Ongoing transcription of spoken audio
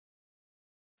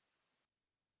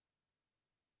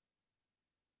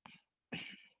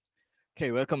Okay,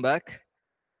 welcome back.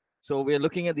 So we're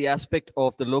looking at the aspect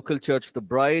of the local church, the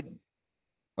bride.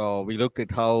 We looked at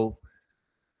how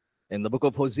in the book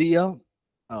of Hosea,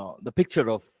 the picture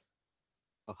of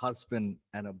a husband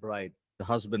and a bride, the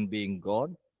husband being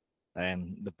God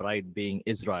and the bride being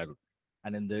Israel.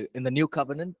 And in the new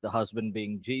covenant, the husband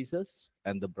being Jesus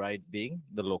and the bride being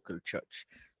the local church.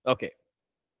 Okay.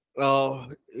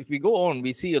 If we go on,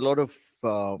 we see a lot of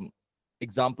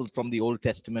examples from the Old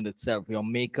Testament itself. Your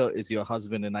maker is your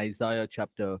husband in Isaiah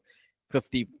chapter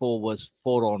 54, verse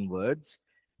 4 onwards.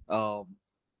 Um,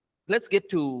 let's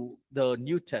get to the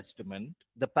New Testament,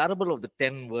 the parable of the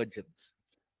 10 virgins.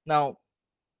 Now,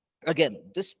 again,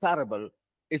 this parable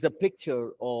is a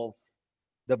picture of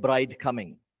the bride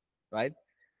coming, right?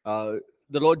 Uh,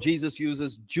 the Lord Jesus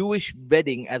uses Jewish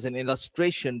wedding as an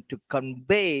illustration to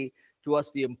convey to us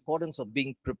the importance of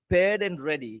being prepared and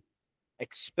ready,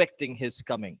 expecting his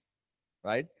coming,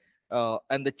 right?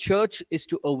 And the church is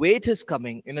to await his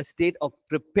coming in a state of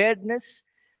preparedness,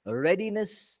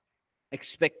 readiness,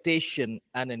 expectation,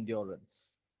 and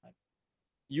endurance.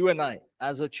 You and I,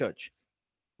 as a church,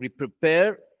 we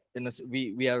prepare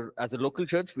we are, as a local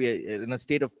church, we are in a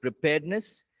state of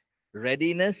preparedness,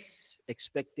 readiness,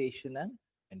 expectation, and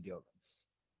endurance.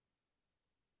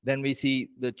 Then we see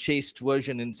the chaste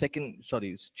virgin in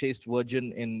chaste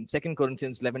virgin in 2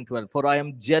 Corinthians 11:12. For I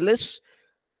am jealous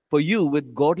for you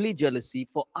with godly jealousy,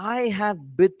 for I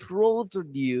have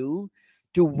betrothed you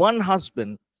to one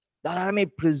husband, that I may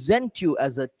present you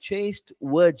as a chaste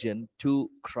virgin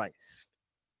to Christ.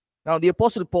 Now, the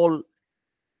Apostle Paul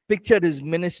pictured his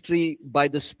ministry by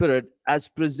the Spirit as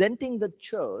presenting the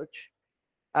church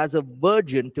as a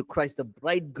virgin to Christ, the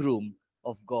bridegroom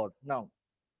of God. Now,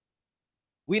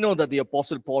 we know that the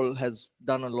Apostle Paul has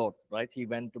done a lot, right? He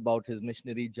went about his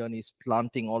missionary journeys,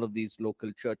 planting all of these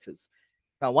local churches.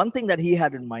 Now, one thing that he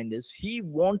had in mind is he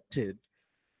wanted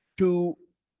to,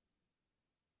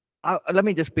 let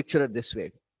me just picture it this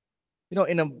way. You know,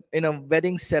 in a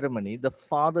wedding ceremony, the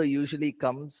father usually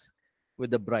comes with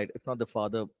the bride, if not the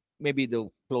father, maybe the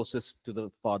closest to the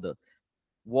father,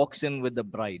 walks in with the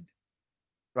bride,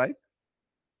 right?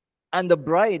 And the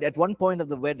bride, at one point of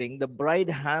the wedding, the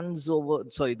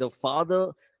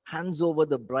father hands over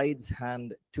the bride's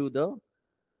hand to the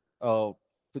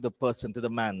person, to the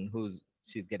man who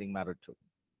she's getting married to.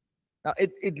 Now,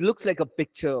 it looks like a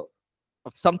picture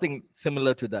of something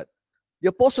similar to that. The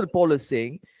Apostle Paul is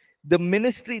saying the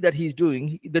ministry that he's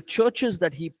doing, the churches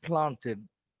that he planted,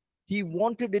 he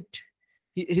wanted it,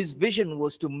 his vision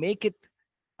was to make it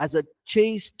as a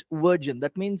chaste virgin.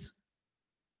 That means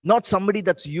not somebody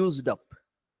that's used up,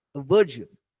 a virgin,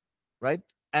 right?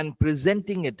 And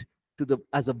presenting it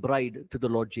as a bride to the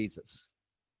Lord Jesus.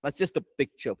 That's just a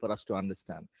picture for us to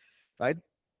understand, right?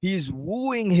 He's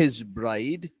wooing his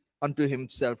bride unto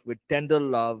himself with tender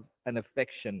love and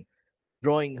affection,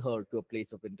 drawing her to a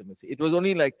place of intimacy. It was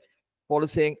only like Paul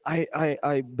is saying,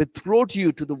 I betroth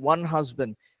you to the one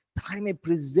husband, that I may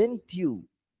present you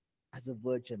as a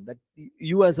virgin, that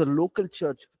you as a local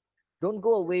church, don't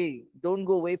go away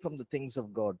from the things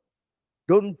of God.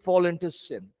 Don't fall into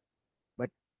sin, but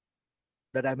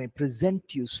that I may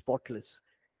present you spotless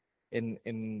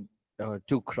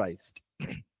to Christ.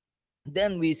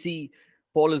 Then we see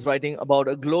Paul is writing about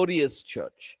a glorious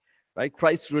church, right?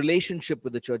 Christ's relationship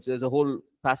with the church. There's a whole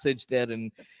passage there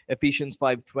in Ephesians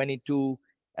 5:22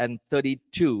 and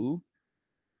 32,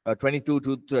 22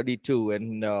 to 32,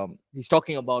 and he's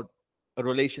talking about a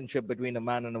relationship between a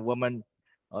man and a woman.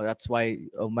 That's why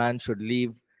a woman should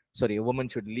leave,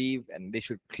 and they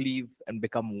should cleave and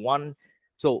become one.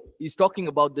 So he's talking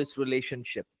about this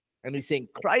relationship. And he's saying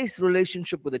Christ's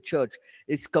relationship with the church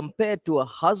is compared to a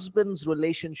husband's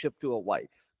relationship to a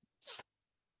wife.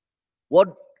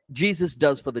 What Jesus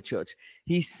does for the church,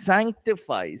 he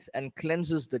sanctifies and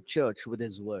cleanses the church with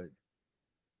his word.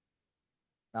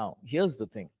 Now, here's the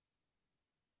thing.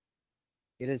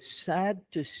 It is sad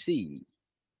to see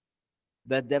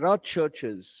that there are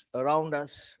churches around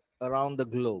us, around the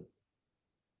globe,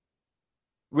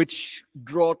 which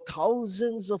draw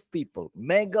thousands of people,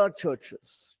 mega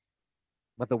churches,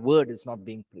 but the word is not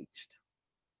being preached.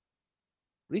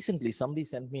 Recently, somebody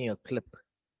sent me a clip.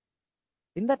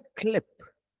 In that clip,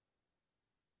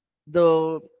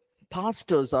 the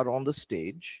pastors are on the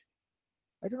stage.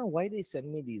 I don't know why they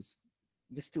send me these,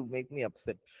 just to make me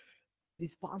upset.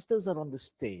 These pastors are on the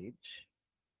stage,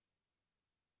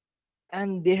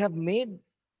 and they have made,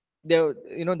 they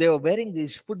were wearing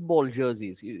these football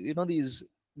jerseys.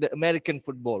 The American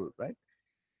football, right?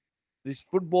 These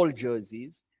football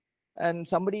jerseys, and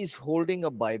somebody is holding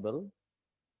a Bible,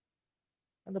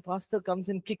 and the pastor comes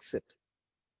and kicks it.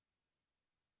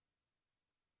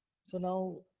 So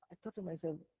now I thought to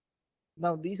myself,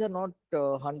 now these are not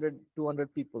 100,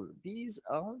 200 people. These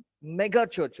are mega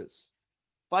churches,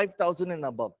 5,000 and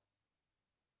above.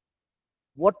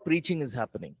 What preaching is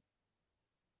happening?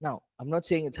 Now, I'm not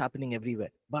saying it's happening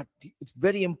everywhere, but it's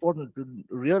very important to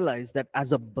realize that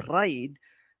as a bride,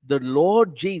 the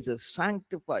Lord Jesus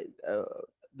sanctifies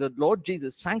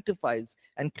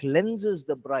and cleanses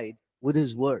the bride with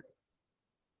his word.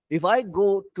 If I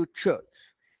go to church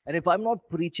and if I'm not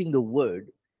preaching the word,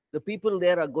 the people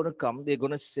there are going to come, they're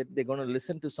going to sit, they're going to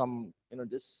listen to some,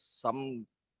 just some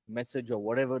message or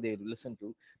whatever they listen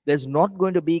to. There's not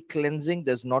going to be cleansing,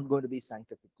 there's not going to be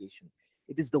sanctification.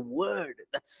 It is the word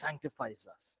that sanctifies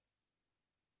us.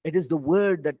 It is the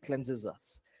word that cleanses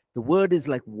us. The word is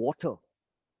like water.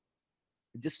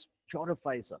 It just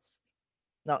purifies us.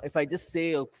 Now, if I just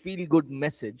say a feel-good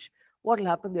message, what will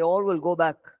happen? They all will go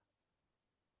back,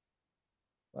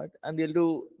 right? And they'll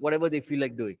do whatever they feel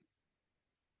like doing.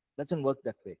 Doesn't work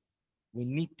that way. We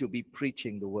need to be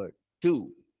preaching the word. 2,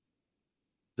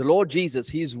 the Lord Jesus,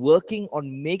 he is working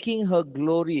on making her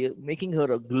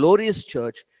a glorious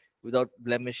church without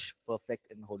blemish, perfect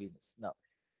in holiness. Now,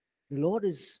 the Lord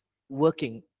is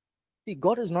working. See,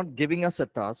 God is not giving us a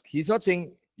task. He's not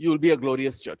saying you will be a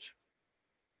glorious church.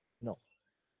 No.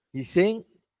 He's saying,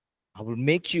 I will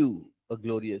make you a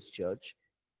glorious church,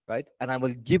 right? And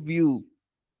I'm giving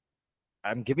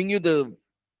you the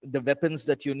weapons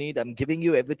that you need. I'm giving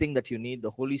you everything that you need,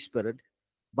 the Holy Spirit.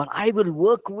 But I will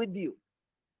work with you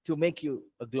to make you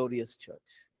a glorious church.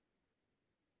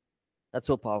 That's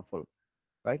so powerful,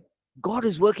 right? God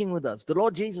is working with us. The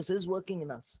Lord Jesus is working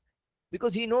in us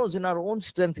because he knows in our own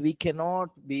strength we cannot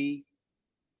be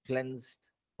cleansed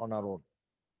on our own.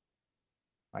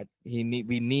 Right? We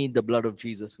need the blood of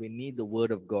Jesus. We need the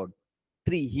word of God.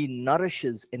 3, he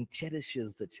nourishes and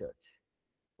cherishes the church.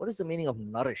 What is the meaning of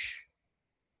nourish?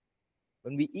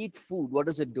 When we eat food, what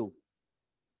does it do?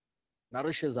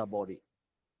 Nourishes our body.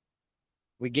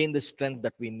 We gain the strength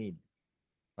that we need,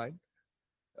 right?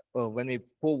 When we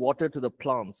pour water to the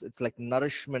plants, it's like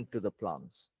nourishment to the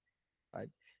plants, right?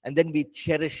 And then we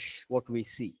cherish what we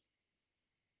see.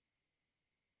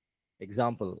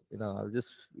 Example, I'll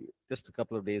just a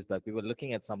couple of days back, we were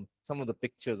looking at some of the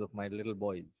pictures of my little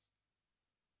boys,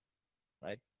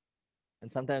 right?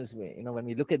 And sometimes when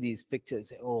we look at these pictures,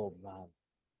 say, oh man,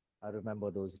 I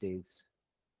remember those days.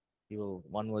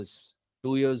 One was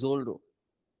 2 years old,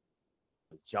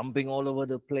 jumping all over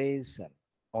the place,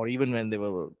 or even when they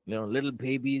were little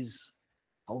babies,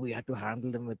 how we had to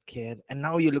handle them with care. And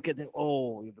now you look at them,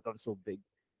 oh, you become so big.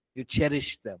 You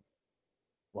cherish them.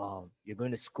 Wow, you're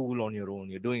going to school on your own.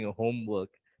 You're doing your homework.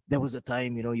 There was a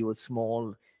time, you were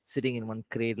small, sitting in one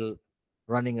cradle,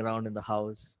 running around in the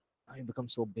house. Now you become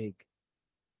so big.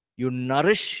 You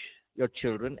nourish your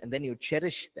children and then you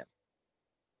cherish them.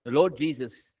 The Lord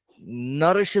Jesus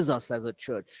nourishes us as a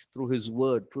church through his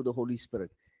word, through the Holy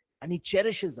Spirit. And he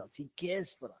cherishes us. He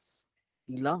cares for us.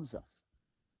 He loves us.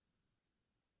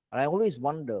 And I always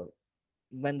wonder,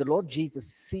 when the Lord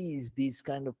Jesus sees these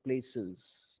kind of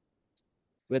places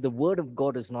where the word of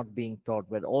God is not being taught,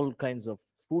 where all kinds of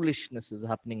foolishness is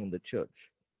happening in the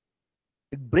church,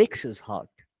 it breaks his heart.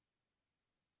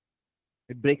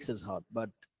 It breaks his heart. But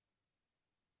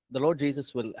the Lord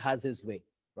Jesus has his way.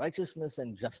 Righteousness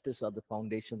and justice are the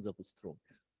foundations of his throne.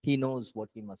 He knows what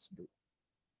he must do,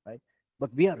 right?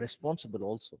 But we are responsible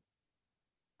also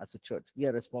as a church. We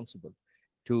are responsible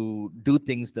to do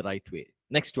things the right way.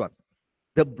 Next one.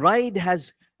 The bride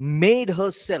has made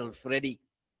herself ready.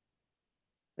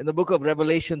 In the book of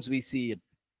Revelations, we see it.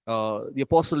 The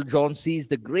Apostle John sees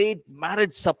the great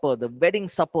marriage supper, the wedding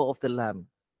supper of the Lamb.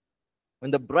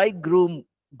 When the bridegroom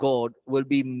God will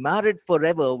be married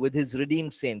forever with his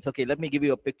redeemed saints. Okay, let me give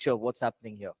you a picture of what's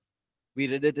happening here. We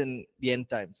read it in the end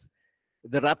times.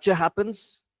 The rapture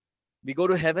happens. We go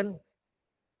to heaven.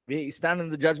 We stand in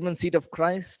the judgment seat of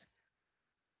Christ.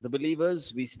 The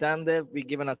believers, we stand there. We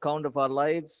give an account of our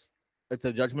lives. It's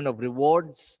a judgment of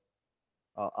rewards.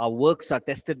 Our works are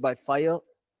tested by fire.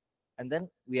 And then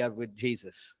we are with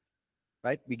Jesus.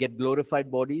 Right? We get glorified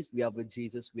bodies. We are with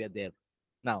Jesus. We are there.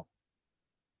 Now,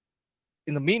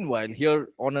 in the meanwhile, here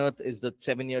on earth is the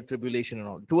 7-year tribulation and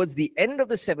all. Towards the end of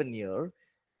the 7-year,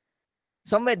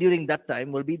 somewhere during that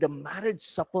time will be the marriage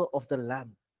supper of the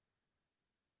Lamb.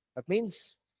 That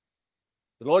means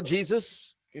the Lord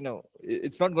Jesus,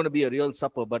 it's not going to be a real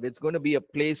supper, but it's going to be a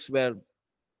place where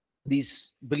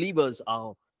these believers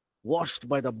are washed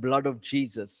by the blood of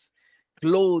Jesus,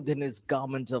 clothed in his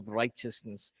garments of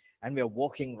righteousness, and we are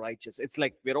walking righteous. It's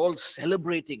like we're all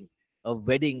celebrating a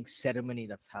wedding ceremony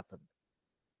that's happened.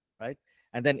 Right?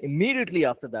 And then immediately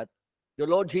after that, Your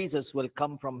Lord Jesus will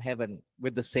come from heaven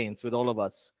with the saints, with all of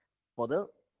us, for the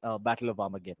battle of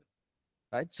Armageddon.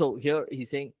 Right? So here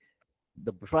he's saying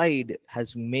the bride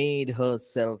has made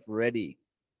herself ready.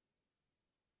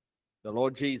 The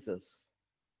Lord Jesus,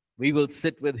 we will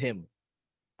sit with him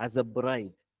as a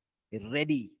bride,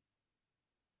 ready.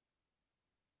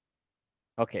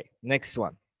 Okay, next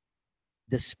one.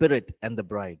 The Spirit and the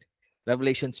bride.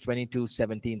 Revelations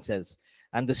 22:17 says,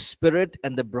 and the Spirit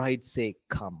and the bride say,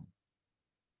 come.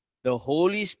 The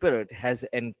Holy Spirit has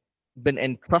been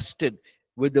entrusted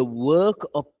with the work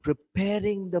of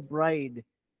preparing the bride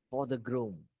for the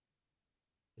groom.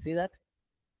 See that?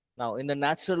 Now, in the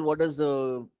natural, what does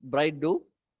the bride do?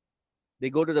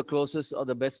 They go to the closest or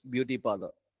the best beauty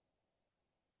parlor.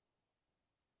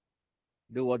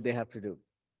 Do what they have to do.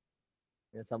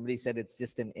 Somebody said it's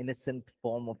just an innocent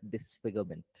form of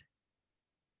disfigurement.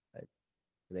 Right?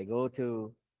 They go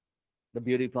to the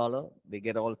beauty parlor, they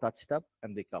get all touched up,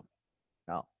 and they come.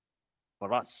 Now,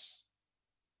 for us,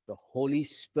 the Holy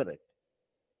Spirit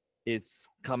is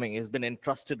coming, has been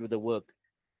entrusted with the work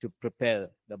to prepare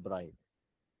the bride.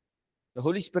 The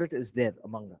Holy Spirit is there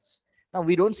among us. Now,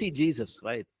 we don't see Jesus,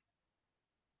 right?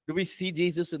 Do we see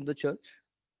Jesus in the church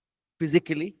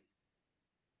physically?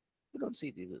 We don't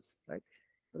see Jesus, right?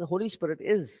 But the Holy Spirit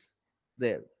is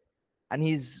there, and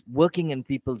he's working in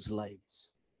people's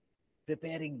lives,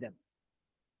 preparing them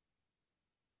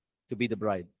to be the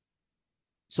bride.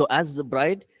 So as the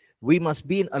bride, we must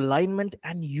be in alignment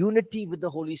and unity with the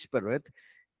Holy Spirit,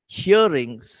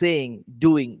 hearing, saying,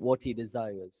 doing what he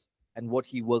desires and what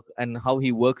he work and how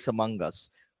he works among us,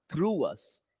 through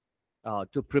us,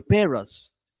 to prepare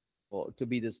us to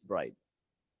be this bride.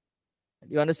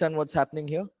 You understand what's happening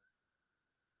here?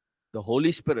 The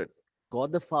Holy Spirit,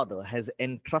 God the Father, has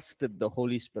entrusted the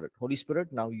Holy Spirit. Holy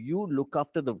Spirit, now you look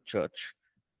after the church.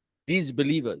 These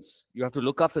believers, you have to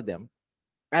look after them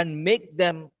and make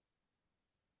them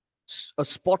a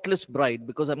spotless bride,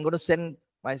 because I'm going to send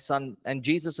my son and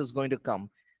Jesus is going to come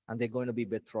and they're going to be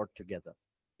betrothed together.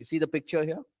 You see the picture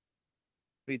here?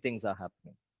 Three things are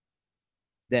happening.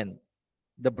 Then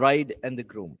the bride and the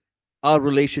groom. Our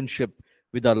relationship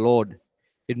with our Lord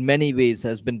in many ways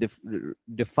has been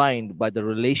defined by the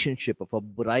relationship of a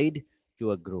bride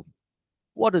to a groom.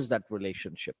 What is that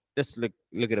relationship? Just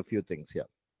look at a few things here.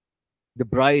 The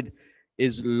bride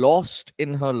is lost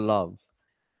in her love,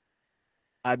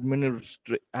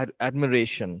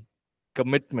 admiration,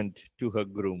 commitment to her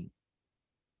groom.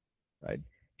 Right?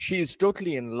 She is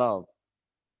totally in love,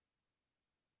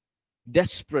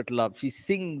 desperate love. She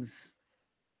sings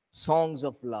songs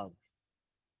of love.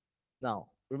 Now,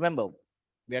 remember,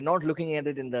 we are not looking at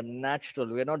it in the natural.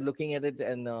 We are not looking at it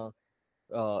in a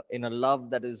love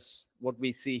that is what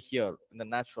we see here in the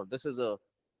natural. This is a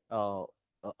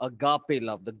agape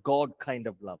love, the God kind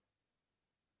of love,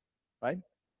 right?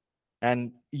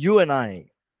 And you and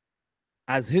I,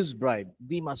 as his bride,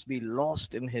 we must be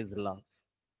lost in his love,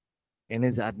 in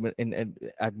his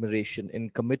admiration, in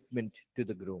commitment to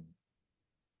the groom.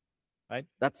 Right?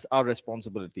 That's our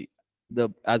responsibility.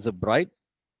 As a bride,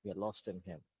 we are lost in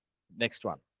him. Next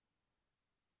one.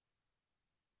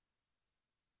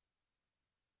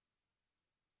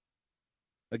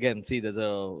 Again, see, there's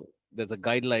a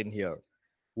guideline here.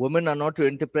 Women are not to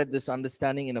interpret this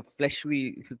understanding in a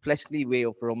fleshly way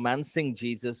of romancing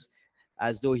Jesus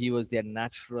as though he was their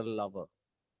natural lover.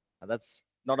 Now, that's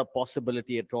not a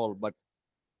possibility at all, but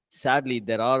sadly,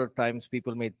 there are times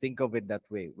people may think of it that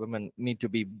way. Women need to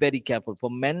be very careful. For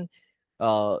men,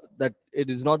 that it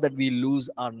is not that we lose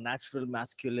our natural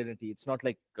masculinity. It's not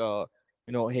like,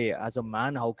 hey, as a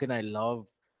man, how can I love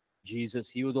Jesus?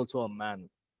 He was also a man.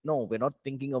 No, we're not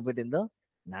thinking of it in the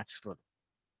natural.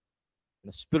 In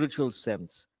a spiritual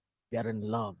sense, we are in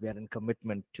love, we are in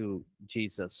commitment to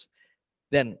Jesus.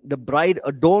 Then the bride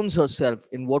adorns herself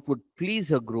in what would please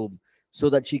her groom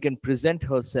so that she can present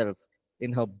herself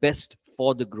in her best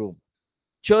for the groom.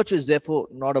 Church is therefore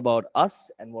not about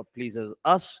us and what pleases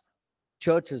us.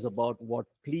 Church is about what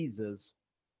pleases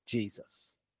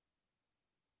Jesus.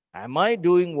 Am I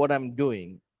doing what I'm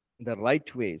doing in the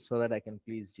right way so that I can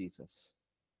please Jesus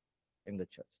in the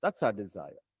church? That's our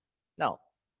desire. Now,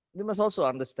 we must also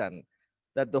understand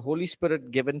that the Holy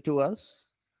Spirit given to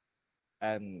us,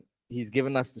 and he's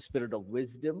given us the spirit of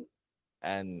wisdom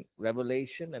and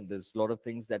revelation, and there's a lot of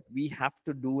things that we have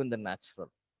to do in the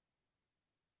natural.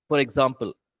 For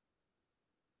example,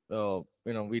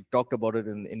 we talked about it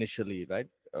initially, right?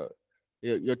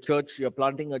 Your church, you're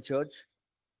planting a church.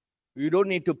 You don't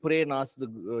need to pray and ask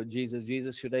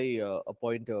Jesus, should I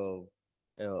appoint a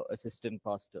assistant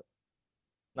pastor?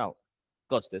 Now, of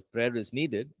course, this prayer is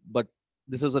needed, but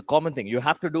this is a common thing. You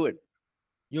have to do it.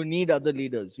 You need other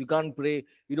leaders. You can't pray.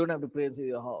 You don't have to pray and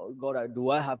say, "Oh, God, do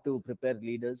I have to prepare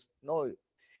leaders?" No.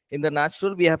 In the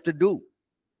natural, we have to do,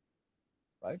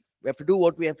 right? We have to do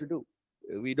what we have to do.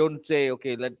 We don't say,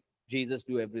 okay, let Jesus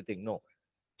do everything. No.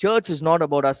 Church is not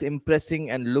about us impressing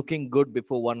and looking good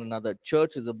before one another.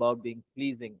 Church is about being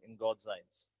pleasing in God's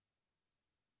eyes.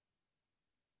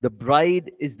 The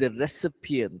bride is the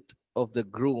recipient of the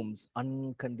groom's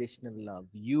unconditional love.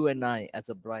 You and I, as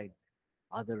a bride,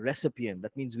 are the recipient.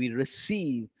 That means we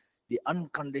receive the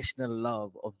unconditional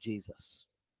love of Jesus.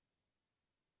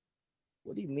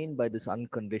 What do you mean by this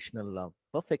unconditional love?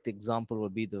 Perfect example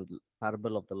would be the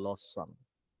parable of the lost son.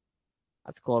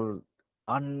 That's called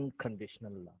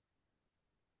unconditional love.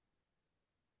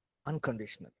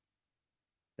 Unconditional.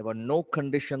 There were no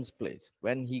conditions placed.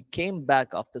 When he came back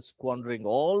after squandering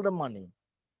all the money,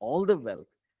 all the wealth,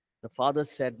 the father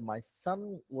said, "My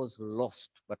son was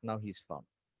lost, but now he's found.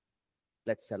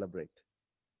 Let's celebrate."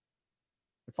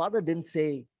 The father didn't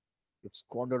say, "You've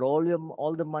squandered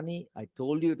all the money. I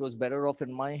told you it was better off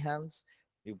in my hands.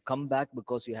 You've come back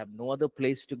because you have no other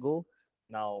place to go.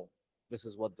 Now, this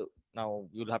is what now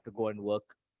you'll have to go and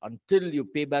work. Until you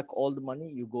pay back all the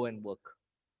money, you go and work."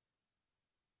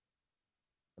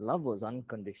 Love was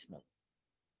unconditional.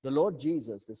 The Lord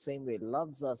Jesus, the same way,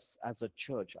 loves us as a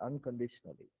church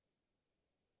unconditionally.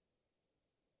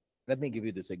 Let me give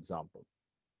you this example.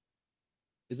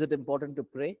 Is it important to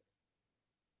pray?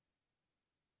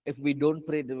 If we don't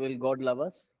pray, will God love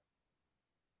us?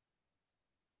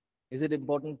 Is it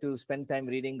important to spend time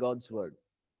reading God's word?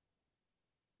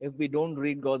 If we don't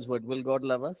read God's word, will God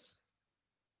love us?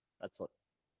 That's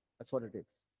what it is.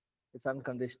 It's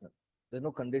unconditional. There's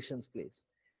no conditions placed.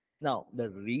 Now, the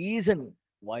reason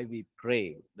why we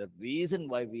pray, the reason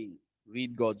why we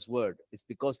read God's word is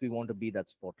because we want to be that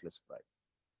spotless bride.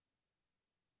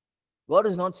 God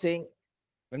is not saying,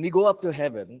 when we go up to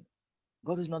heaven,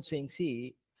 God is not saying,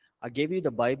 "See, I gave you the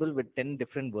Bible with 10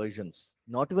 different versions.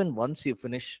 Not even once you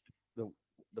finished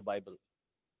the Bible."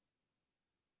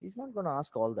 He's not going to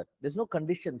ask all that. There's no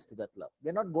conditions to that love.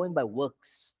 We're not going by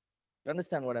works. You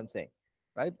understand what I'm saying?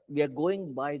 Right? We are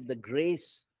going by the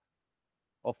grace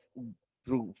of,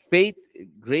 through faith,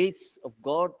 grace of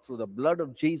God, through the blood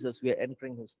of Jesus, we are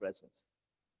entering his presence.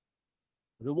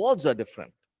 Rewards are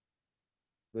different.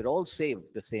 We're all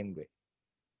saved the same way.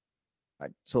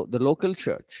 Right? So the local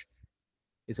church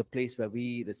is a place where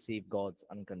we receive God's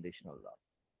unconditional love.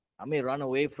 I may run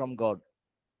away from God.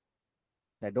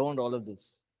 I don't want all of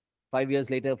this. 5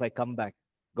 years later, if I come back,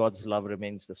 God's love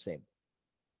remains the same.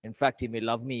 In fact, he may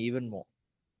love me even more.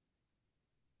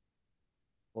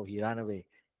 Oh, he ran away.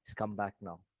 He's come back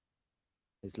now.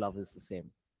 His love is the same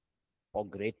or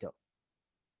greater.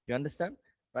 You understand?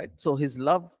 Right? So his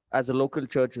love as a local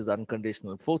church is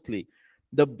unconditional. Fourthly,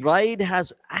 the bride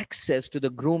has access to the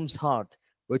groom's heart,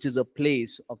 which is a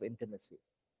place of intimacy.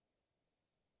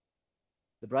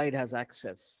 The bride has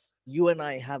access. You and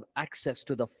I have access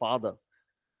to the Father.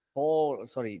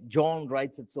 John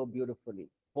writes it so beautifully.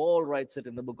 Paul writes it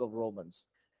in the book of Romans.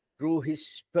 Through his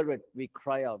spirit, we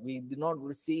cry out. We do not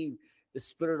receive the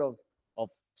spirit of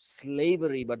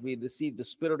slavery, but we receive the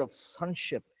spirit of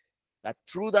sonship. That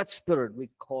through that spirit, we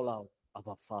call out,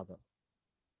 "Abba, Father."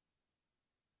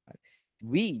 Right?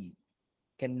 We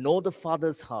can know the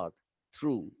Father's heart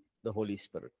through the Holy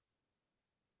Spirit.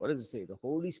 What does it say? The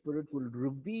Holy Spirit will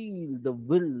reveal the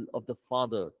will of the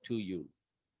Father to you.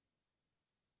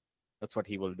 That's what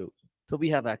he will do. So we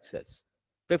have access.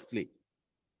 Fifthly,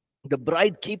 the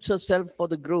bride keeps herself for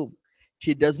the groom.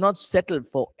 She does not settle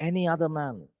for any other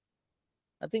man.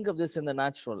 I think of this in the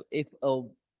natural. If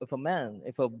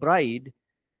a bride,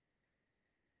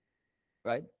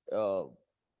 right,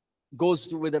 goes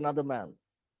to with another man,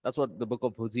 that's what the book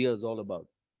of Hosea is all about,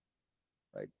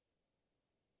 right?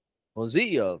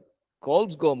 Hosea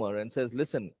calls Gomer and says,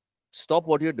 "Listen, stop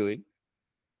what you're doing.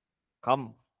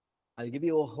 Come, I'll give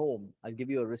you a home. I'll give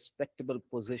you a respectable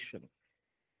position.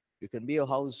 You can be a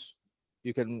house.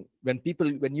 You can,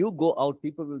 when you go out,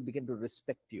 people will begin to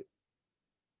respect you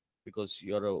because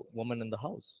you're a woman in the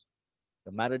house.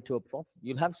 You're married to a prophet.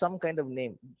 You'll have some kind of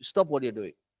name. Stop what you're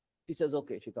doing." She says,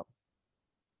 "Okay," she comes.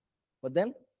 But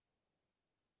then,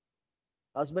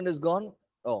 husband is gone.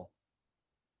 "Oh,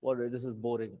 what? This is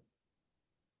boring.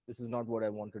 This is not what I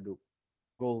want to do.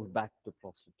 Go back to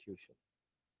prostitution."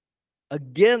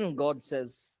 Again, God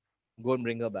says, "Go and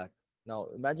bring her back." Now,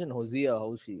 imagine Hosea,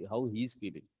 how he's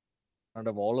feeling out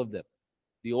of all of them.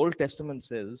 The Old Testament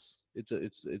says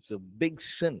it's a big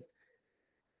sin.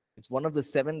 It's one of the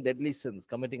 7 deadly sins,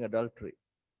 committing adultery.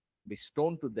 Be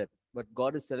stoned to death. But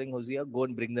God is telling Hosea, "Go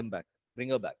and bring them back. Bring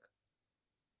her back.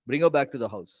 Bring her back to the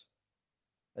house."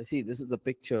 I see this is the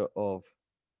picture of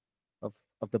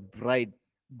the bride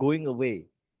going away,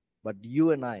 but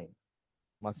you and I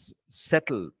must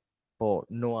settle for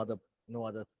no other no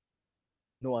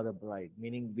other bride.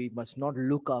 Meaning we must not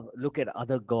look at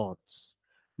other gods,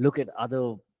 look at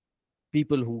other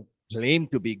people who claim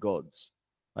to be gods,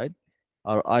 right?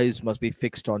 Our eyes must be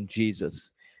fixed on Jesus.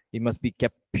 He must be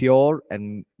kept pure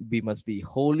and we must be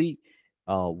holy,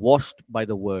 washed by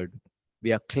the word.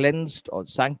 We are cleansed or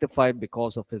sanctified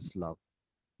because of his love.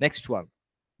 Next one.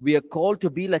 We are called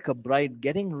to be like a bride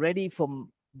getting ready for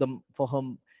her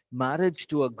marriage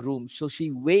to a groom. So she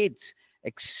waits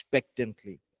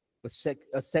expectantly,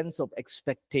 a sense of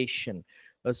expectation,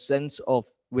 a sense of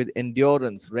with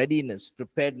endurance, readiness,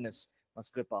 preparedness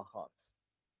must grip our hearts,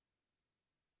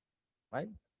 right?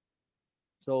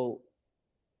 So,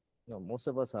 most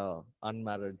of us are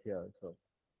unmarried here. So,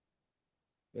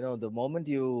 the moment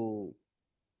you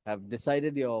have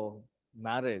decided your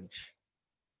marriage,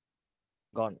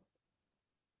 gone.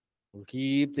 You'll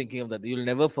keep thinking of that. You'll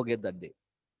never forget that day,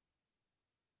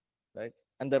 right?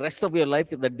 And the rest of your life,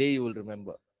 that day you will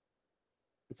remember.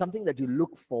 It's something that you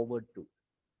look forward to.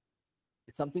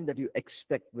 It's something that you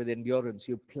expect with endurance.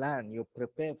 You plan, you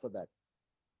prepare for that.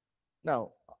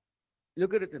 Now,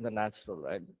 look at it in the natural,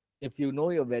 right? If you know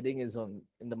your wedding is on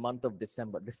in the month of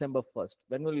December, December 1st,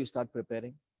 when will you start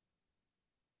preparing?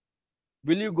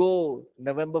 Will you go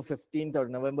November 15th or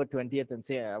November 20th and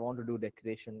say, I want to do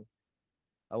decoration,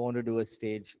 I want to do a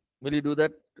stage? Will you do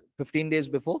that 15 days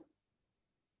before?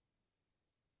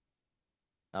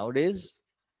 Nowadays,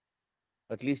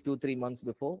 at least 2, 3 months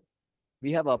before.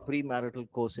 We have our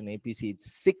premarital course in APC.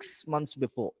 It's 6 months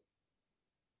before.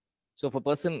 So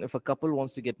if a couple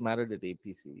wants to get married at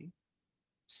APC,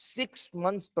 6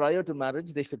 months prior to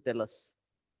marriage, they should tell us.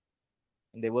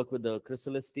 And they work with the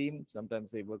chrysalis team.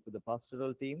 Sometimes they work with the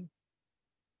pastoral team.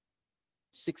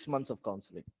 6 months of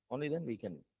counseling. Only then we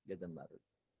can get them married.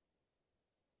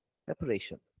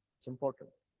 Preparation. It's important.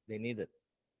 They need it.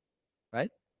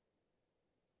 Right?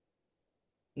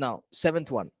 Now,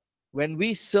 seventh one. When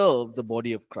we serve the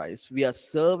body of Christ, we are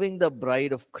serving the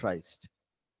bride of Christ,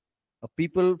 a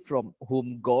people from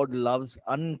whom God loves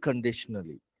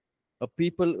unconditionally, a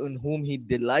people in whom he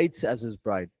delights as his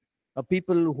bride, a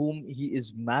people whom he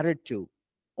is married to.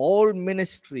 All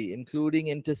ministry, including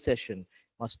intercession,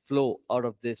 must flow out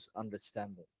of this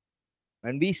understanding.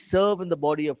 When we serve in the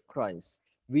body of Christ,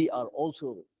 we are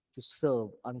also to serve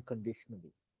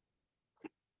unconditionally.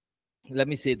 Let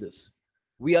me say this.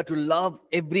 We are to love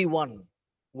everyone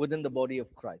within the body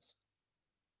of Christ.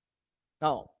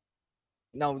 Now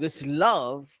this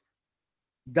love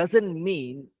doesn't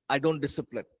mean I don't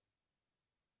discipline.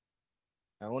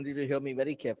 I want you to hear me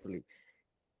very carefully.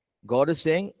 God is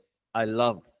saying, I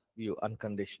love you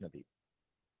unconditionally.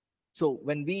 So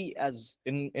when we, as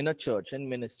in a church and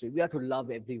ministry, we are to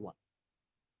love everyone.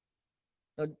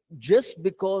 Now, just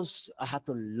because I have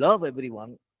to love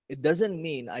everyone, it doesn't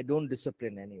mean I don't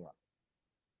discipline anyone.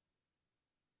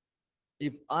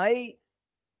 If I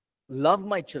love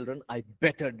my children, I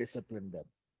better discipline them.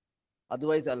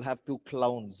 Otherwise, I'll have two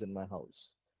clowns in my house.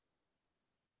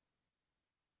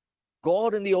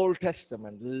 God in the Old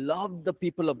Testament loved the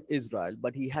people of Israel,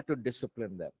 but he had to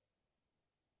discipline them.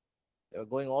 They were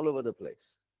going all over the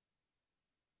place.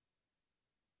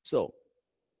 So,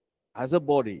 as a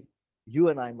body, you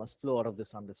and I must flow out of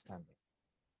this understanding.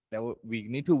 Now, we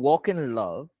need to walk in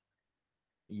love,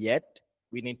 yet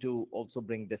we need to also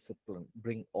bring discipline,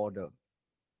 bring order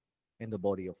in the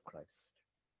body of Christ.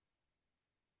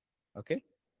 Okay?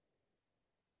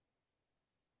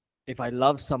 If I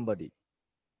love somebody,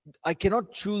 I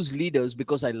cannot choose leaders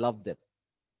because I love them.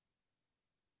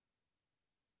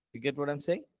 You get what I'm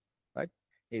saying? Right?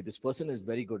 Hey, this person is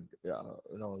very good.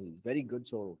 He's very good.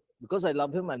 So because I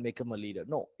love him, I'll make him a leader.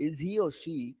 No, is he or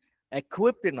she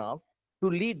equipped enough to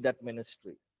lead that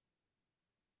ministry?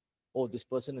 Oh, this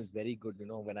person is very good.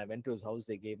 When I went to his house,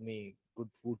 they gave me good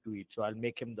food to eat. So I'll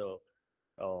make him the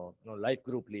life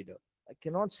group leader. I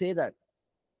cannot say that.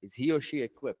 Is he or she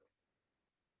equipped?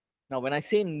 Now, when I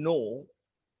say no,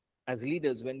 as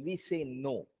leaders, when we say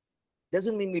no,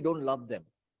 doesn't mean we don't love them.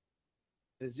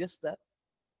 It's just that,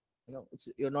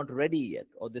 you're not ready yet,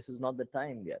 or this is not the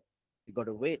time yet. You got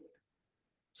to wait.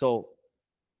 So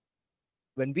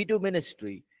when we do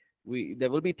ministry, there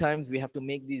will be times we have to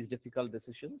make these difficult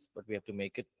decisions, but we have to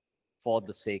make it for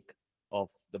the sake of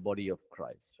the body of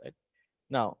Christ, right?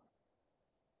 Now,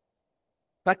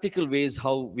 practical ways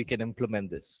how we can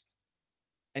implement this.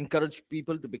 Encourage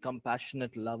people to become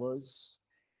passionate lovers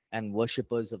and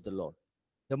worshippers of the Lord.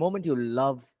 The moment you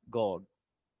love God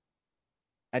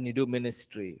and you do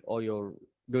ministry or you're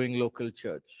doing local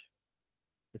church,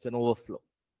 It's an overflow.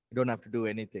 You don't have to do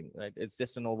anything, right? It's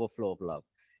just an overflow of love.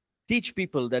 Teach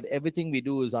people that everything we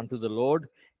do is unto the Lord.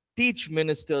 Teach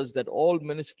ministers that all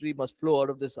ministry must flow out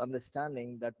of this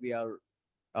understanding that we are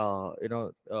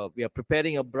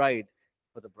preparing a bride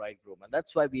for the bridegroom, and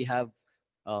that's why we have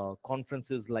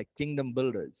conferences like Kingdom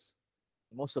Builders.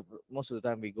 Most of the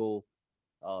time, we go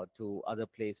to other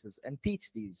places and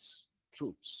teach these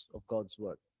truths of God's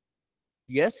word.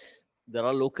 Yes, there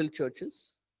are local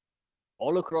churches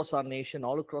all across our nation,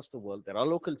 all across the world. There are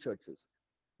local churches,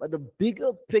 but the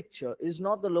bigger picture is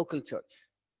not the local church.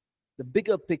 The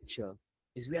bigger picture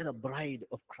is we are the bride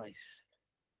of Christ.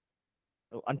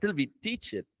 So until we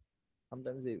teach it,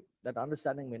 sometimes that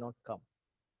understanding may not come,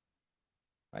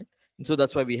 right? And so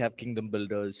that's why we have kingdom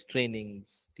builders,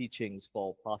 trainings, teachings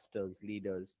for pastors,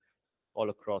 leaders all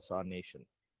across our nation.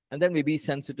 And then we be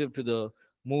sensitive to the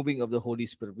moving of the Holy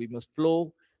Spirit. We must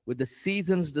flow with the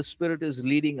seasons the Spirit is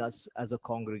leading us as a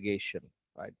congregation,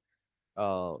 right?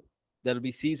 Uh, there will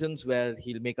be seasons where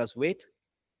He'll make us wait.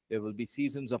 There will be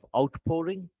seasons of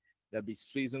outpouring. There'll be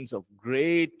seasons of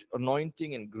great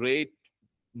anointing and great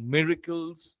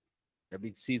miracles. There'll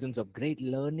be seasons of great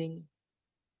learning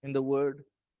in the Word,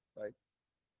 right?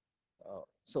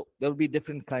 So there'll be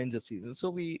different kinds of seasons. So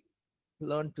we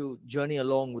learn to journey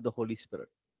along with the Holy Spirit.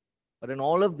 But in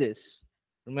all of this,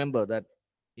 remember that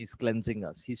He's cleansing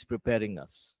us. He's preparing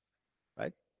us,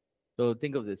 right? So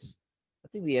think of this. I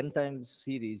think the End Times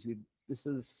series,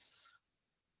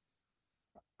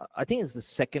 I think it's the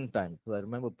second time, because I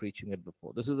remember preaching it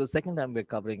before. This is the second time we're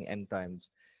covering End Times.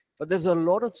 But there's a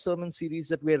lot of sermon series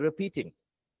that we're repeating.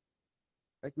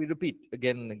 Right? We repeat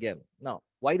again and again. Now,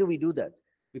 why do we do that?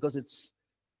 Because it's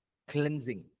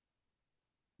cleansing.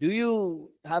 Do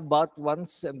you have bath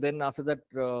once and then after that,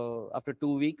 after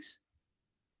 2 weeks?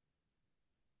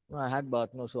 No, I had bath.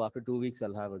 No, so after 2 weeks,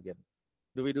 I'll have again.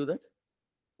 Do we do that?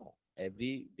 No.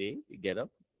 Every day we get up,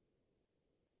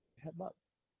 we have bath.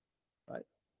 Right?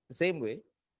 The same way,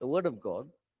 the Word of God,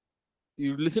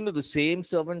 you listen to the same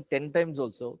sermon 10 times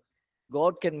also,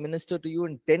 God can minister to you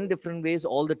in 10 different ways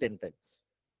all the 10 times.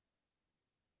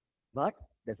 But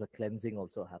there's a cleansing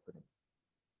also happening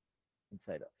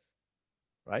inside us,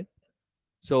 right?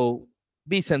 So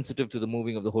be sensitive to the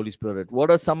moving of the Holy Spirit. What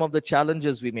are some of the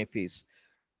challenges we may face?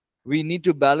 We need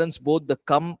to balance both the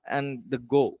come and the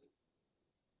go.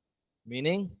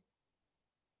 Meaning,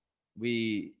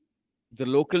 the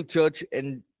local church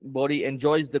and body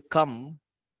enjoys the come,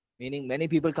 meaning many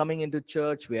people coming into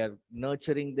church, we are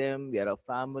nurturing them, we are a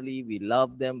family, we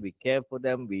love them, we care for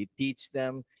them, we teach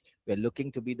them, we are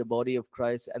looking to be the body of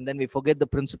Christ, and then we forget the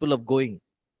principle of going.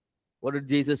 What did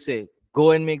Jesus say?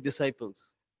 Go and make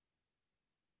disciples.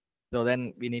 So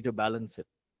then we need to balance it.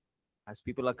 As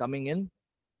people are coming in,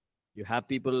 you have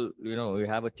people, you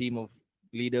have a team of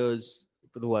leaders,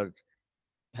 people who are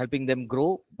helping them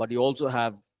grow, but you're also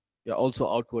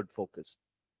outward focused.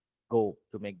 Go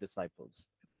to make disciples,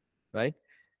 right?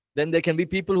 Then there can be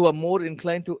people who are more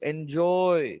inclined to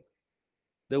enjoy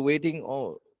the waiting,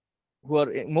 or who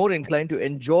are more inclined to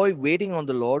enjoy waiting on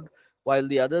the Lord, while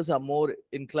the others are more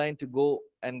inclined to go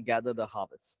and gather the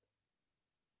harvest.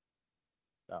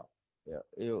 Now, yeah,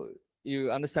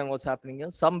 you understand what's happening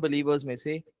here? Some believers may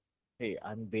say, hey,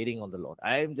 I'm waiting on the Lord.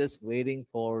 I'm just waiting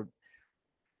for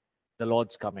the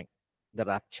Lord's coming, the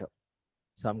rapture.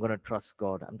 So I'm going to trust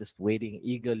God. I'm just waiting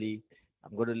eagerly.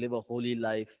 I'm going to live a holy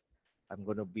life. I'm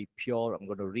going to be pure. I'm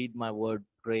going to read my word,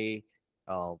 pray,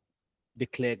 uh,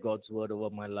 declare God's word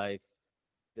over my life.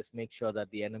 Just make sure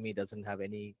that the enemy doesn't have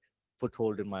any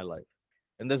foothold in my life.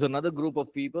 And there's another group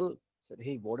of people said,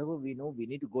 hey, whatever we know, we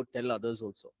need to go tell others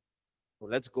also. So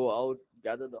let's go out,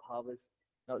 gather the harvest.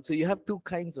 Now, so you have two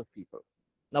kinds of people.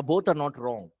 Now, both are not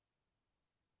wrong,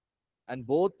 and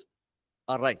both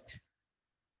are right.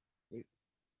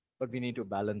 But we need to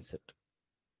balance it.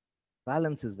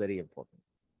 Balance is very important.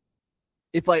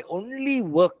 If I only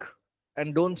work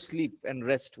and don't sleep and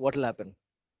rest, what will happen?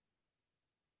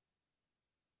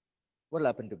 What will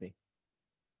happen to me?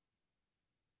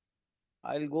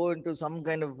 I'll go into some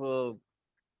kind of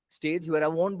stage where I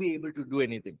won't be able to do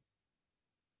anything.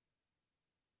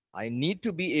 I need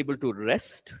to be able to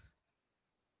rest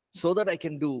so that I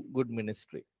can do good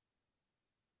ministry.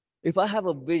 If I have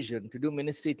a vision to do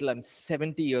ministry till I'm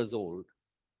 70 years old,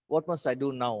 what must I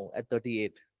do now at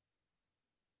 38?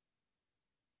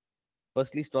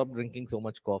 Firstly, stop drinking so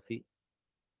much coffee.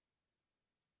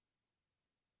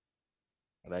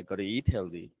 And I got to eat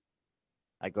healthy.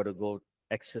 I got to go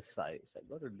exercise. I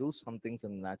got to do some things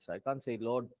in natural. I can't say,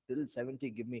 Lord, till 70,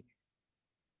 give me.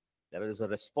 There is a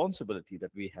responsibility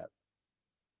that we have.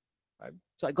 Right?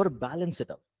 So I got to balance it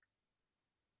out.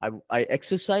 I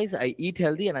exercise, I eat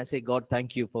healthy, and I say, God,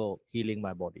 thank you for healing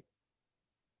my body.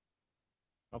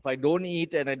 If I don't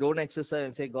eat and I don't exercise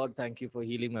and say, God, thank you for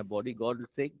healing my body, God will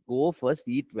say, go first,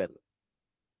 eat well.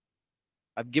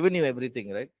 I've given you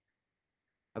everything, right?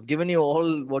 I've given you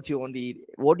all what you want to eat.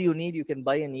 What do you need? You can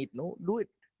buy and eat. No, do it.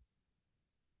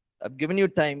 I've given you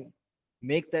time.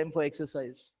 Make time for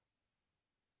exercise.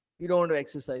 You don't want to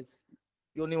exercise.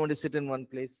 You only want to sit in one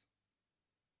place.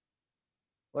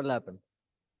 What will happen?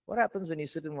 What happens when you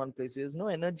sit in one place? There's no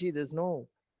energy. There's no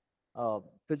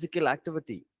physical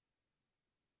activity.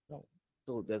 No.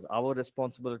 So there's our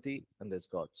responsibility and there's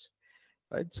God's.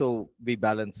 Right? So we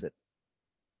balance it.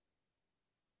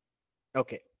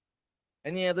 Okay.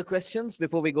 Any other questions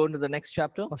before we go into the next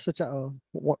chapter? Pastor,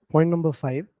 point number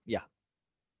 5. Yeah.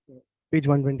 Page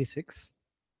 126.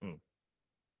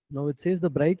 Now it says the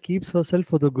bride keeps herself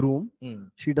for the groom.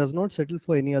 She does not settle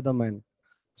for any other man.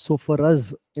 So for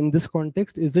us, in this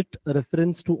context, is it a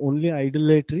reference to only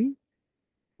idolatry?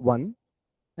 One.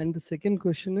 And the second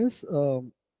question is,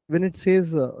 when it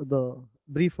says the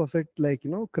brief of it, like,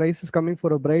 Christ is coming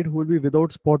for a bride who will be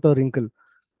without spot or wrinkle.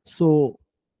 So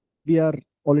we are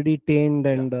already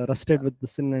tainted and rusted with the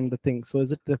sin and the thing. So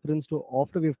is it reference to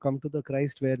after we've come to the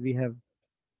Christ where we have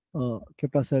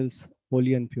kept ourselves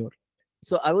holy and pure?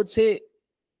 So I would say,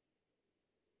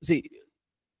 see,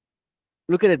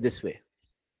 look at it this way.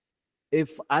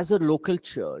 If as a local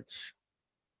church,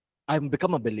 I've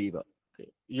become a believer, okay,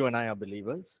 you and I are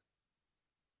believers.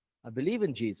 I believe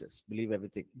in Jesus, believe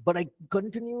everything, but I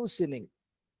continue sinning,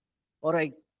 or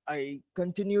I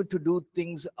continue to do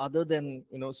things other than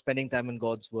spending time in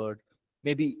God's word.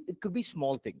 Maybe it could be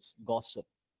small things, gossip.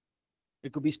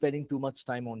 It could be spending too much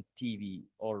time on TV,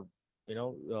 or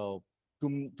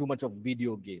too much of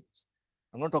video games.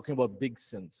 I'm not talking about big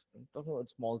sins. I'm talking about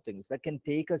small things that can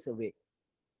take us away,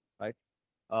 right?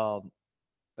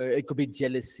 It could be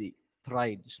jealousy,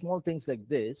 pride, small things like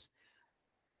this.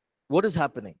 What is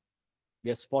happening? We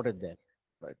are spotted there,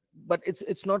 right? But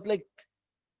it's not like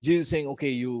Jesus saying, okay,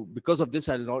 you, because of this,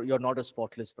 you're not a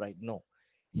spotless bride. No,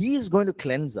 he is going to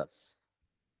cleanse us,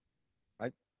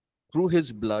 right? Through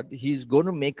his blood, he's going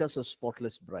to make us a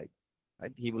spotless bride,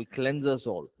 right? He will cleanse us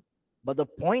all. But the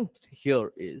point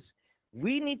here is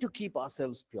we need to keep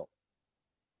ourselves pure.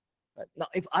 Right? Now,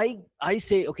 if I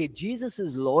say, okay, Jesus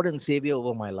is Lord and Savior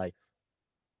over my life.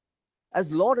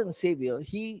 As Lord and Savior,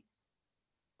 the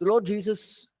Lord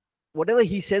Jesus, whatever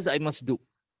he says, I must do.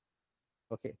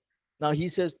 Okay. Now he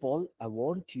says, Paul, I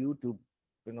want you to,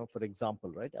 for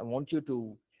example, right? I want you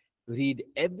to read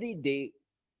every day,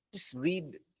 just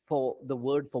read for the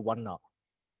word for 1 hour.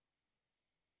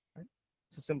 Right?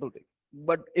 It's a simple thing.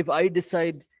 But if I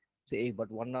decide, say, hey, but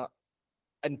 1 hour,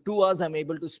 and 2 hours I'm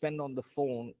able to spend on the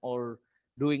phone or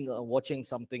doing, watching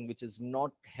something which is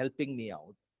not helping me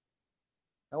out.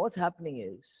 Now what's happening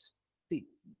is, see,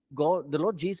 God, the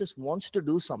Lord Jesus wants to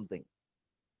do something,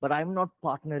 but I'm not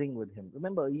partnering with him.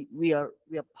 Remember, we are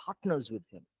partners with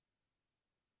him.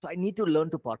 So I need to learn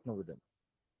to partner with him.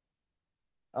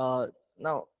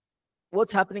 Now,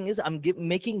 what's happening is I'm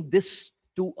making this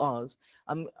 2 hours.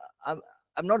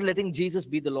 I'm not letting Jesus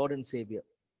be the Lord and Savior,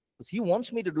 because he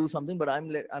wants me to do something, but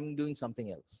I'm doing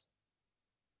something else.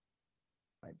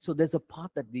 Right? So there's a path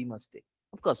that we must take.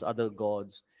 Of course, other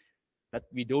gods that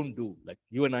we don't do, like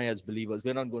you and I as believers,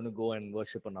 we're not going to go and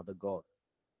worship another god.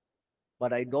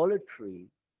 But idolatry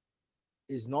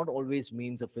is not always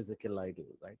means a physical idol,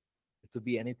 right? It could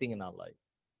be anything in our life.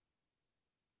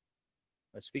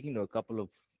 I was speaking to a couple of,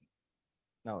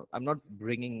 now I'm not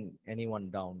bringing anyone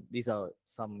down. These are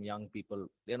some young people.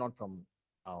 They're not from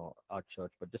our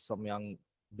church, but just some young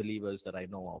believers that I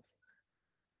know of.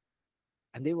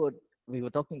 And we were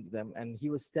talking to them, and he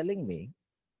was telling me,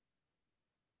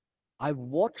 I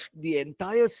watched the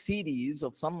entire series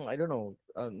of some, I don't know,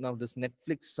 now this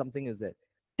Netflix something is there,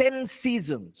 10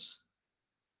 seasons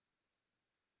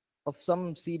of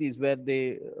some series where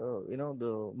they,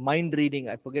 the mind reading,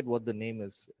 I forget what the name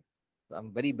is.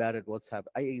 I'm very bad at what's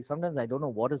happening. Sometimes I don't know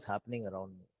what is happening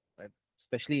around me, right?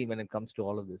 Especially when it comes to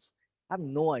all of this. I have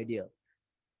no idea.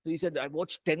 So he said, I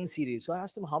watched 10 series. So I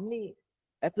asked him, how many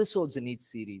episodes in each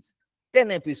series?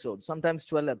 10 episodes, sometimes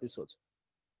 12 episodes.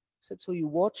 He said, so you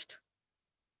watched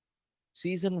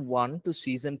season 1 to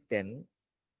season 10,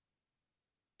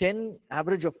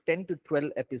 average of 10 to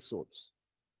 12 episodes.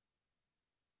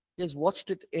 He just watched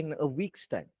it in a week's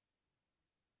time.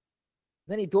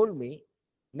 Then he told me,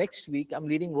 next week I'm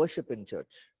leading worship in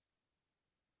church.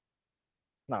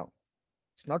 Now,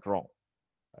 it's not wrong.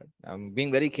 Right? I'm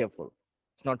being very careful.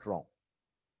 It's not wrong.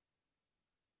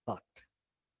 But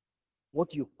what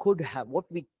we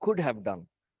could have done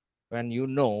when you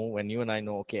and I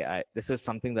know, okay, this is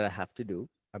something that I have to do.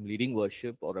 I'm leading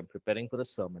worship or I'm preparing for a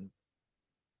sermon.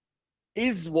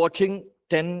 Is watching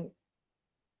 10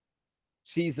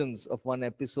 seasons of one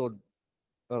episode,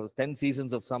 10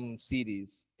 seasons of some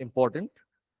series important?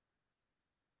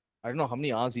 I don't know how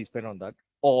many hours he spent on that.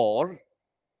 Or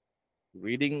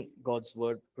reading God's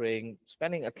word, praying,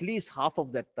 spending at least half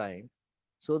of that time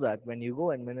so that when you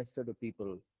go and minister to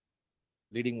people,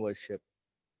 leading worship,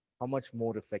 how much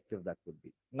more effective that would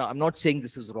be. Now, I'm not saying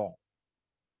this is wrong.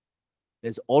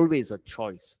 There's always a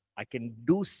choice. I can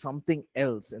do something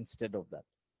else instead of that.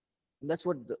 And that's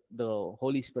what the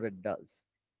Holy Spirit does.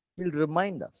 He'll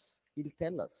remind us, He'll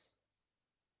tell us,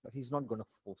 but He's not going to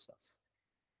force us.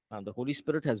 And the Holy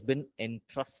Spirit has been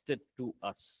entrusted to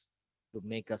us to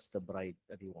make us the bride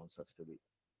that He wants us to be.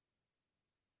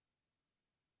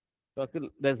 So I feel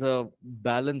there's a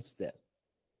balance there.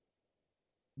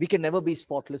 We can never be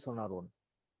spotless on our own,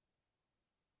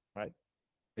 right?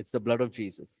 It's the blood of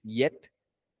Jesus. Yet,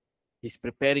 He's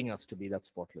preparing us to be that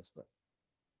spotless bride.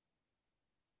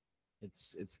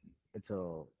 It's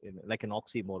like an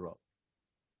oxymoron,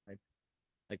 right?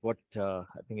 Like what I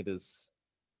think it is.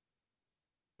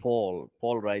 Paul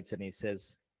writes and he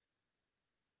says,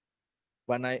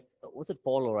 when I was it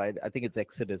Paul or I think it's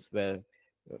Exodus where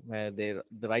the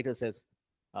writer says,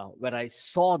 where I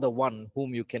saw the one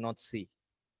whom you cannot see,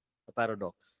 a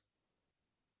paradox.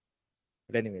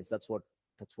 But anyways, that's what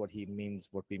he means.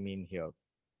 What we mean here.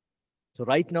 So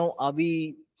right now, are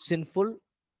we sinful?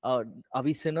 Are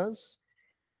we sinners?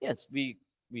 Yes, we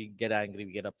get angry,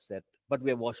 we get upset, but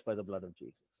we are washed by the blood of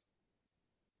Jesus.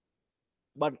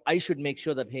 But I should make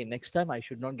sure that, hey, next time I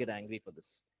should not get angry for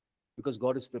this because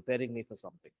God is preparing me for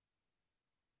something.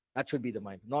 That should be the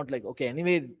mind. Not like, okay,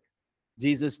 anyway,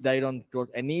 Jesus died on the cross.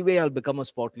 Anyway, I'll become a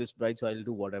spotless bride, so I'll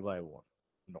do whatever I want.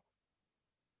 No.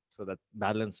 So that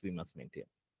balance we must maintain.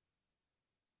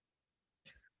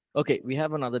 Okay, we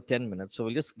have another 10 minutes. So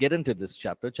we'll just get into this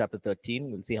chapter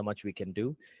 13. We'll see how much we can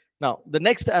do. Now, the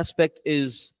next aspect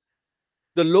is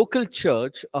the local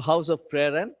church, a house of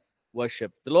prayer and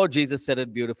worship. The Lord Jesus said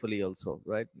it beautifully also,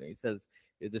 right? He says,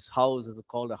 this house is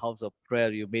called a house of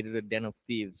prayer. You made it a den of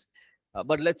thieves.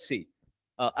 But let's see.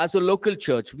 As a local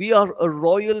church, we are a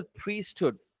royal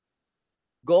priesthood.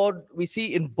 God, we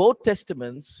see in both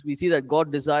testaments, we see that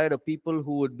God desired a people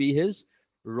who would be His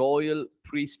royal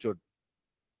priesthood.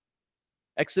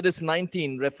 Exodus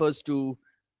 19 refers to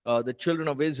the children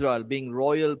of Israel being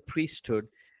royal priesthood.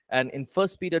 And in 1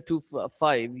 Peter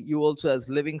 2:5, you also as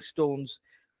living stones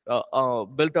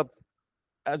built up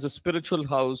as a spiritual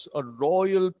house, a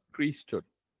royal priesthood,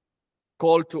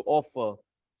 called to offer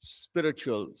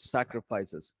spiritual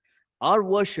sacrifices. Our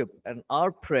worship and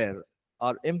our prayer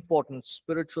are important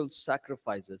spiritual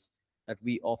sacrifices that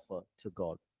we offer to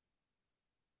God.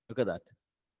 Look at that.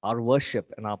 Our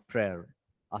worship and our prayer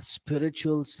are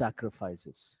spiritual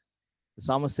sacrifices. The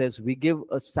psalmist says, we give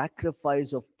a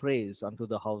sacrifice of praise unto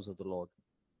the house of the Lord.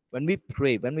 When we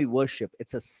pray, when we worship,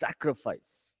 it's a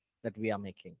sacrifice that we are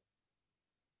making.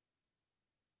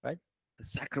 Right? The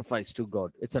sacrifice to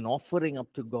God. It's an offering up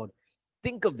to God.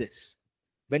 Think of this.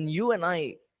 When you and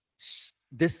I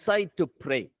decide to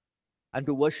pray and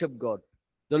to worship God,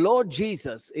 the Lord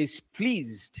Jesus is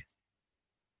pleased.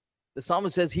 The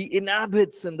psalmist says he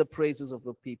inhabits in the praises of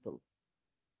the people.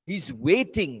 He's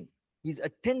waiting. He's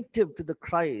attentive to the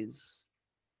cries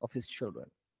of his children.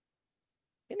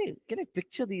 Can you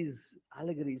picture these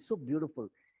allegories? So beautiful.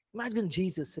 Imagine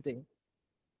Jesus sitting.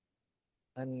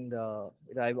 And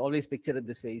I've always pictured it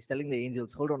this way. He's telling the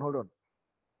angels, hold on.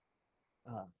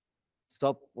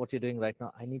 Stop what you're doing right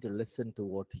now. I need to listen to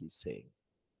what he's saying.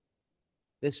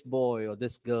 This boy or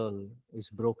this girl is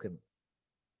broken.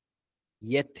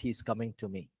 Yet he's coming to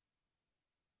me.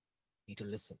 I need to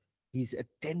listen. He's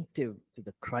attentive to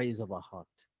the cries of our heart.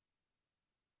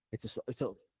 It's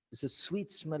a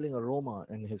sweet smelling aroma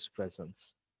in his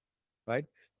presence. Right?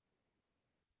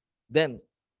 Then,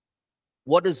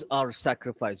 what is our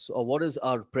sacrifice? Or what is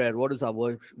our prayer? What is our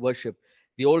worship?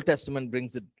 The Old Testament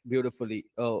brings it beautifully.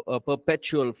 A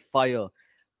perpetual fire.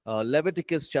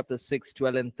 Leviticus chapter 6,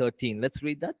 12 and 13. Let's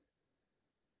read that.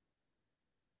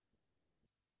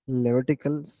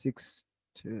 Levitical 6,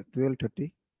 12,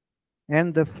 30.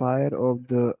 And the fire of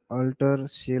the altar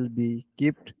shall be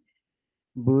kept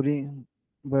burning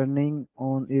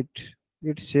on it.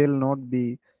 It shall not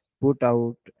be put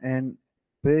out, and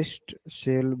priest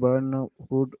shall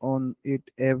wood on it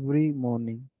every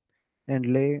morning,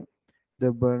 and lay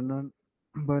the burn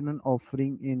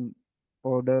offering in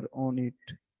order on it,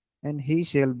 and he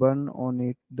shall burn on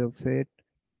it the fat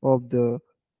of the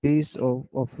peace of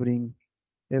offering,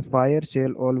 A fire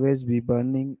shall always be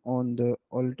burning on the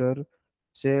altar,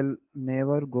 shall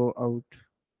never go out.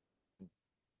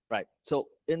 Right. So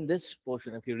in this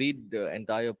portion, if you read the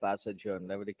entire passage here in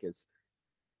Leviticus,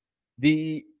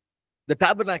 the the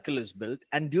tabernacle is built,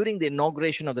 and during the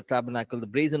inauguration of the tabernacle, the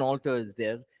brazen altar is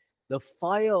there. The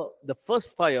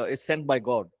first fire is sent by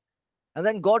God. And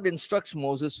then God instructs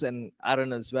Moses and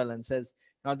Aaron as well and says,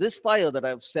 now this fire that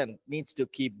I've sent needs to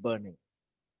keep burning.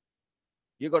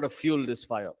 You got to fuel this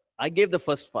fire. I gave the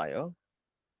first fire,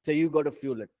 so you got to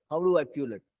fuel it. How do I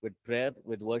fuel it? With prayer,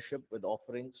 with worship, with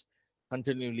offerings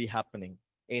continually happening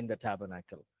in the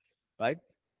tabernacle, right?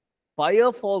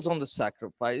 Fire falls on the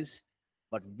sacrifice,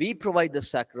 but we provide the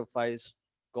sacrifice,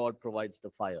 God provides the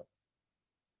fire.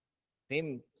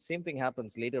 Same thing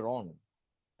happens later on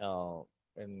uh,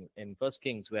 in First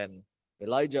Kings when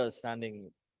Elijah is standing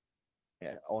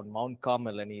on Mount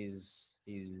Carmel and he's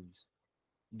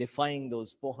defying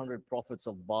those 400 prophets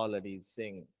of Baal, and he's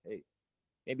saying, hey,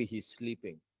 maybe he's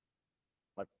sleeping,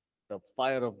 but the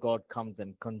fire of God comes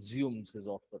and consumes his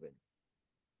offering.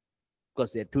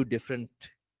 Because there are two different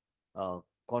uh,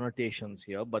 connotations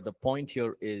here, but the point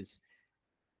here is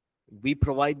we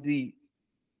provide the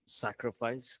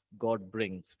sacrifice, God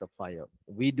brings the fire.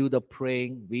 We do the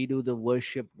praying, we do the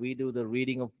worship, we do the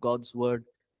reading of God's word,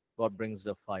 God brings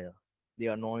the fire, the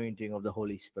anointing of the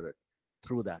Holy Spirit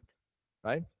through that,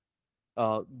 right?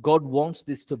 God wants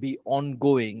this to be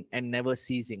ongoing and never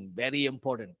ceasing. Very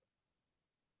important.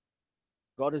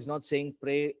 God is not saying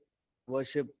pray,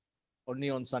 worship only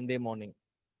on Sunday morning.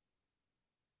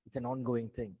 It's an ongoing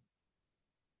thing.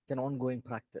 It's an ongoing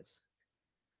practice.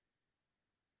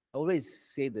 I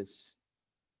always say this.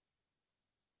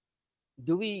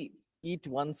 Do we eat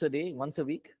once a day, once a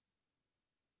week?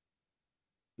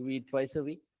 Do we eat twice a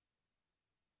week?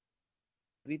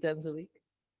 3 times a week?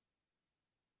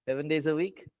 7 days a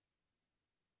week?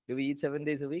 Do we eat 7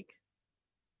 days a week?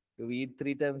 Do we eat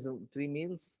 3 times, 3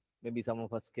 meals? Maybe some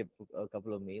of us skip a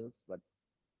couple of meals, but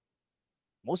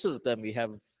most of the time we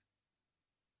have,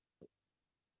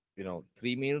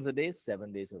 3 meals a day,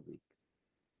 7 days a week.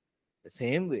 The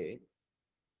same way,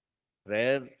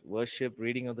 prayer, worship,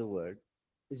 reading of the word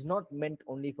is not meant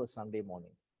only for Sunday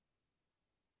morning.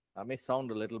 I may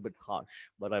sound a little bit harsh,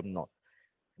 but I'm not.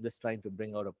 I'm just trying to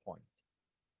bring out a point.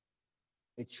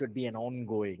 It should be an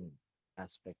ongoing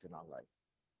aspect in our life.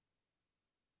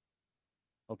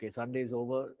 Okay, Sunday is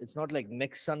over. It's not like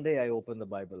next Sunday I open the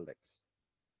Bible next.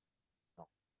 No.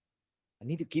 I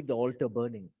need to keep the altar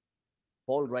burning.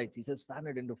 Paul writes, he says, fan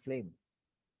it into flame.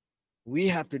 We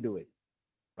have to do it,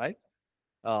 right?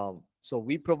 So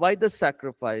we provide the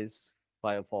sacrifice,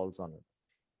 fire falls on it.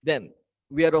 Then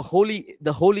we are the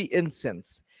holy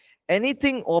incense.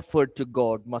 Anything offered to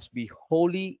God must be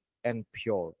holy and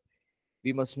pure.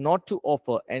 We must not to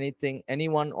offer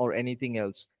anyone or anything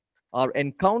else. Our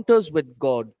encounters with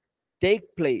God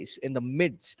take place in the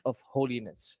midst of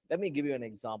holiness. Let me give you an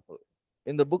example.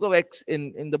 In the book of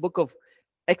in the book of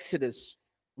Exodus,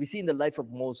 we see in the life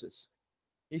of Moses.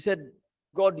 He said,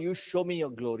 God, you show me your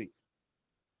glory.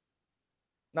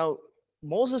 Now,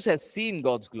 Moses has seen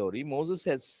God's glory. Moses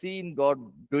has seen God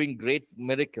doing great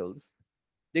miracles.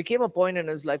 There came a point in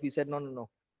his life, he said, no.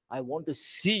 I want to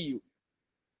see you.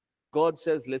 God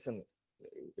says, listen,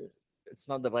 it's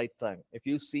not the right time. If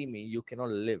you see me, you cannot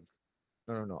live.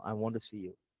 No, I want to see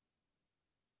you.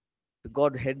 So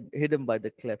God hid him by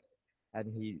the cliff,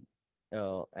 and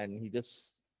he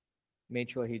just made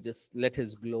sure he just let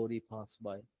his glory pass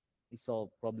by. He saw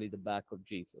probably the back of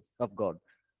Jesus, of God.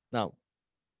 Now,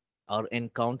 our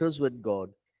encounters with God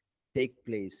take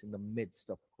place in the midst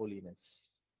of holiness.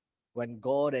 When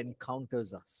God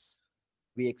encounters us,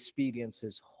 we experience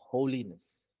his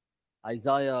holiness.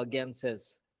 Isaiah again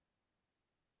says,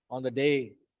 on the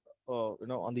day,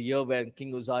 on the year when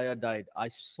King Uzziah died, I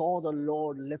saw the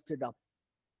Lord lifted up,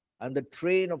 and the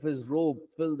train of his robe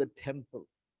filled the temple.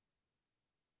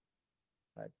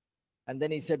 Right? And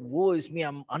then he said, woe is me,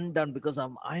 I'm undone because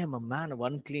I am a man of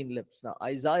unclean lips. Now,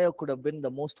 Isaiah could have been the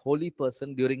most holy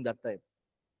person during that time.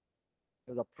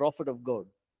 He was a prophet of God.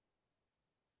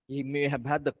 He may have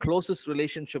had the closest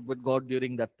relationship with God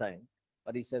during that time,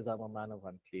 but he says, I'm a man of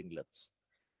unclean lips.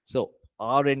 So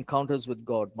our encounters with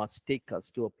God must take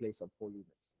us to a place of holiness.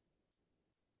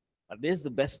 And this is the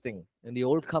best thing. In the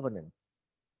old covenant,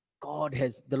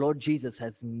 the Lord Jesus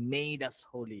has made us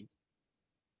holy.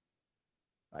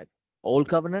 Right? Old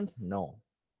covenant? No.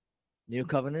 New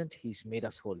covenant, he's made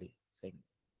us holy, saying,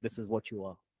 this is what you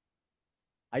are.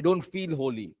 I don't feel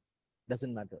holy.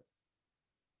 Doesn't matter.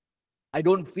 I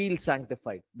don't feel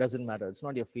sanctified. Doesn't matter. It's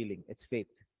not your feeling. It's faith.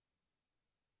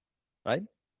 Right?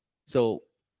 So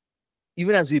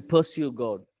even as we pursue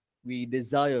God, we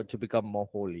desire to become more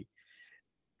holy.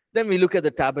 Then we look at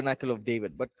the tabernacle of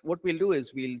David. But what we'll do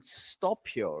is we'll stop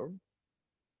here,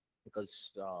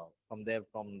 because from there,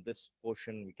 from this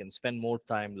portion, we can spend more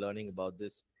time learning about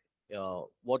this,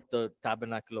 what the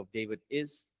tabernacle of David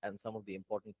is, and some of the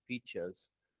important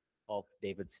features of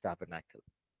David's tabernacle.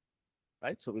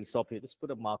 Right? So we'll stop here. Just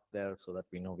put a mark there so that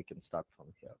we know we can start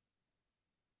from here.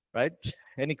 Right?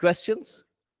 Any questions?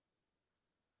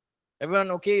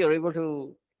 Everyone okay? You're able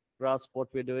to grasp what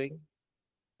we're doing?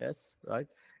 Yes, right?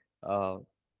 All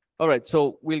right,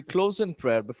 so we'll close in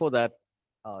prayer. Before that,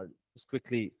 just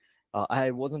quickly,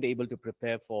 I wasn't able to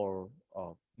prepare for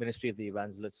ministry of the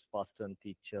evangelist, pastor, and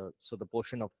teacher. So the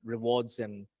portion of rewards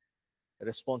and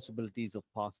responsibilities of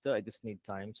pastor, I just need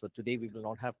time. So today we will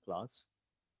not have class.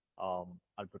 I'll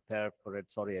prepare for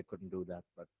it. Sorry, I couldn't do that,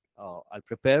 but I'll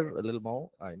prepare a little more.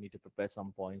 I need to prepare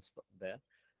some points there,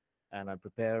 and I'll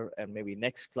prepare. And maybe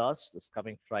next class, this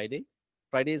coming Friday.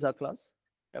 Friday is our class.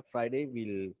 Yeah, Friday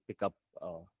we'll pick up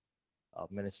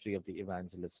ministry of the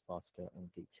evangelist, pastor, and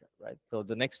teacher. Right. So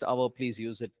the next hour, please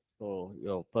use it for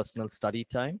your personal study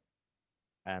time.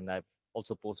 And I've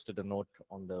also posted a note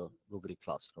on the Google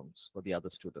Classrooms for the other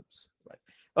students. Right.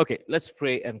 Okay. Let's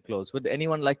pray and close. Would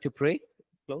anyone like to pray?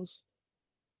 Close.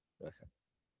 Go ahead.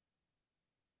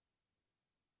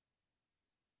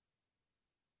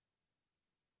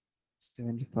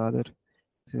 Heavenly Father,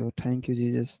 so thank you,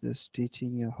 Jesus, this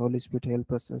teaching. Your Holy Spirit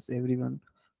help us as everyone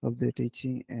of the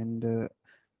teaching and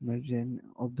imagine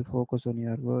of the focus on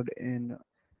your word. And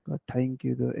God, thank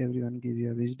you, the everyone give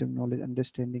you wisdom, knowledge,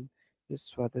 understanding.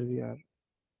 Yes, Father, we are.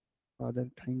 Father,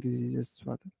 thank you, Jesus,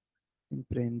 Father. In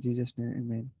pray in Jesus' name,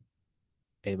 Amen.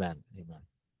 Amen. Amen.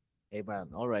 Amen.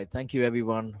 All right. Thank you,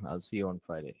 everyone. I'll see you on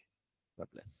Friday. God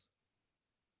bless.